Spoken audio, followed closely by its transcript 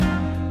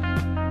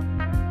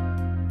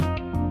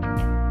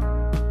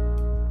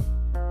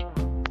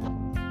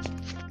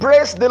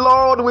Praise the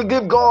Lord. We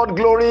give God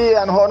glory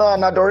and honor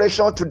and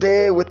adoration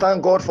today. We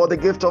thank God for the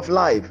gift of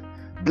life.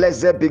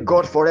 Blessed be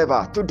God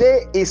forever.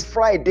 Today is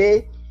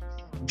Friday,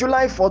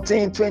 July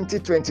 14,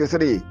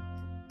 2023.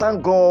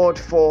 Thank God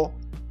for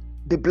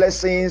the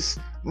blessings,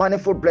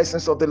 manifold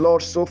blessings of the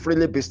Lord so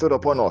freely bestowed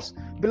upon us.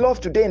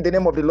 Beloved, today in the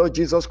name of the Lord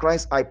Jesus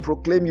Christ, I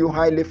proclaim you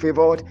highly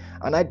favored,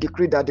 and I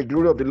decree that the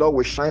glory of the Lord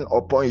will shine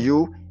upon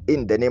you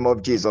in the name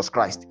of Jesus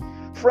Christ.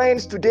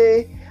 Friends,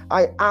 today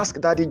I ask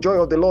that the joy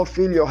of the Lord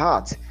fill your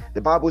heart.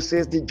 The Bible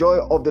says the joy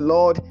of the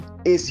Lord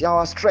is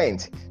our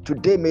strength.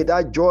 Today may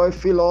that joy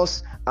fill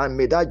us, and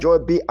may that joy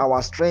be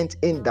our strength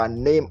in the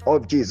name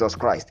of Jesus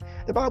Christ.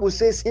 The Bible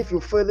says if you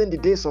fail in the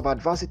days of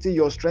adversity,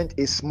 your strength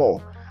is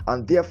small,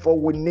 and therefore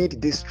we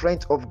need the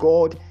strength of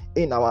God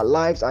in our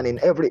lives and in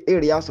every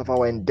areas of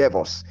our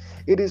endeavors.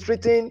 It is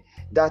written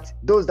that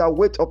those that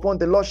wait upon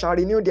the Lord shall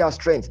renew their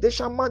strength. They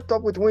shall mount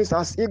up with wings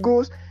as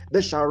eagles.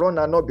 They shall run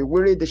and not be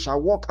weary. They shall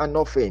walk and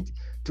not faint.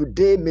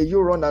 Today, may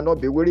you run and not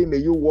be weary. May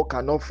you walk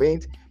and not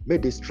faint. May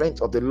the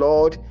strength of the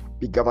Lord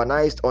be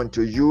galvanized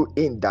unto you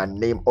in the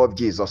name of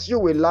Jesus. You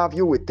will laugh,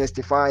 you will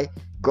testify.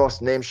 God's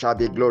name shall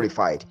be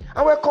glorified.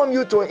 I welcome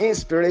you to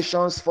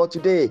Inspirations for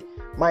today.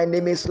 My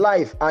name is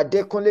Life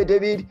Adekunle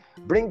David,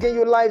 bringing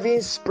you live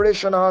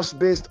inspirationals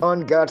based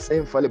on God's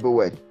infallible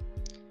word.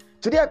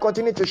 Today, I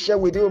continue to share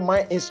with you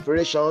my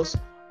inspirations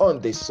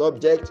on the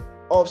subject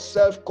of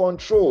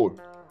self-control.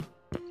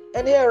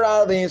 And here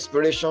are the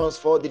inspirations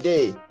for the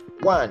day.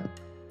 1.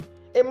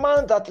 A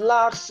man that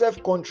lacks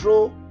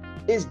self-control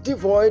is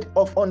devoid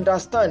of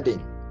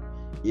understanding.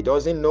 He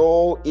doesn't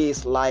know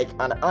he's like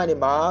an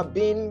animal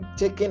being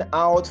taken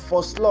out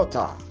for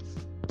slaughter.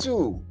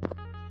 2.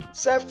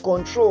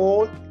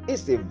 Self-control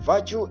is a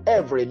virtue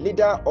every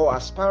leader or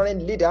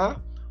aspiring leader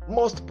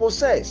must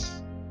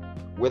possess.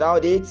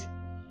 Without it,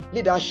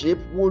 leadership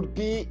would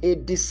be a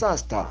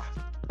disaster.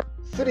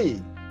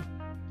 3.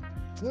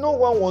 No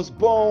one was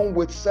born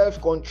with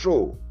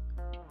self-control.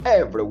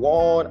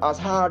 Everyone has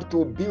had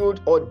to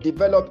build or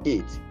develop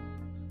it.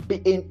 Be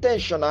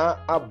intentional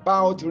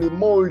about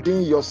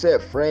remolding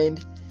yourself,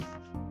 friend.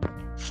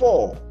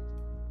 4.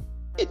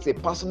 It's a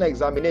personal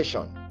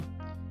examination.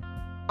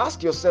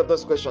 Ask yourself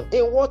this question: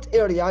 in what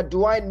area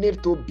do I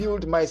need to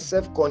build my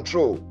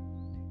self-control?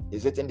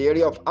 Is it in the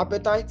area of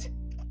appetite,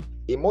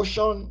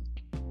 emotion,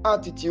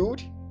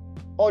 attitude,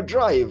 or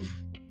drive?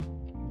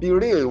 Be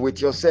real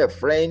with yourself,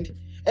 friend.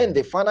 And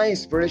the final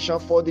inspiration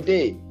for the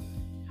day: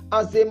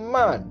 as a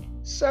man,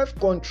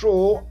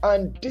 self-control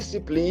and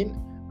discipline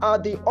are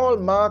the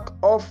hallmark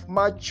of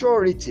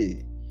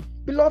maturity.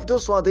 Beloved,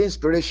 those were the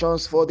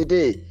inspirations for the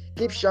day.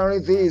 Keep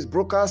sharing these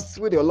broadcasts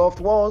with your loved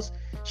ones.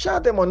 Share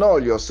them on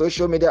all your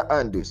social media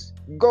handles.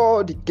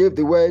 God gave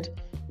the word.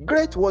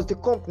 Great was the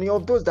company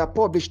of those that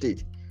published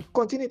it.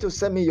 Continue to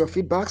send me your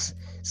feedbacks.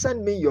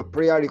 Send me your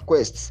prayer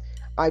requests.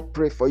 I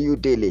pray for you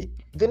daily.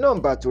 The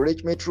number to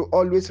reach me through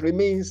always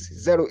remains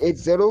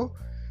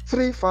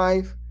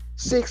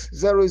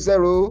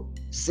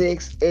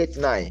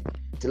 080-35-600-689.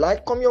 Till I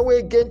come your way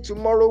again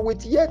tomorrow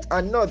with yet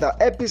another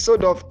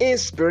episode of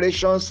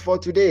Inspirations for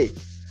Today.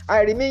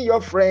 I remain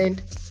your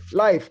friend,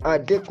 Life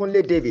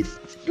Adekunle David.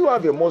 Do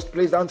have a most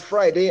pleasant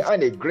Friday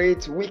and a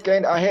great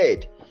weekend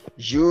ahead.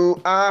 You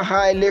are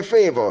highly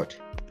favored.